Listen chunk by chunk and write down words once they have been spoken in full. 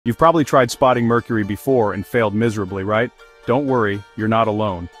You've probably tried spotting Mercury before and failed miserably, right? Don't worry, you're not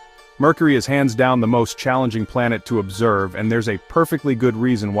alone. Mercury is hands down the most challenging planet to observe, and there's a perfectly good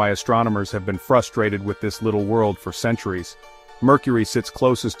reason why astronomers have been frustrated with this little world for centuries. Mercury sits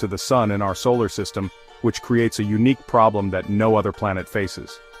closest to the Sun in our solar system, which creates a unique problem that no other planet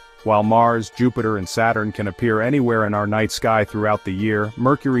faces. While Mars, Jupiter, and Saturn can appear anywhere in our night sky throughout the year,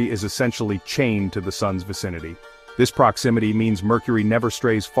 Mercury is essentially chained to the Sun's vicinity. This proximity means Mercury never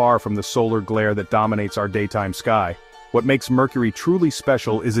strays far from the solar glare that dominates our daytime sky. What makes Mercury truly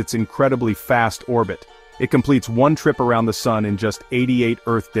special is its incredibly fast orbit. It completes one trip around the Sun in just 88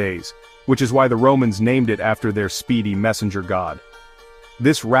 Earth days, which is why the Romans named it after their speedy messenger god.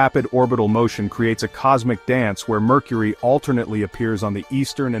 This rapid orbital motion creates a cosmic dance where Mercury alternately appears on the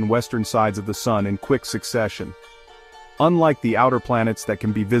eastern and western sides of the Sun in quick succession. Unlike the outer planets that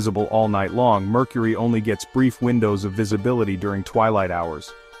can be visible all night long, Mercury only gets brief windows of visibility during twilight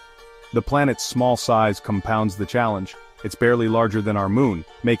hours. The planet's small size compounds the challenge. It's barely larger than our moon,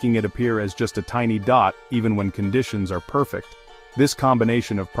 making it appear as just a tiny dot even when conditions are perfect. This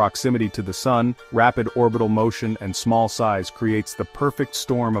combination of proximity to the Sun, rapid orbital motion, and small size creates the perfect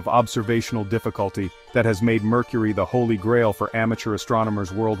storm of observational difficulty that has made Mercury the holy grail for amateur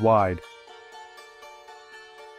astronomers worldwide.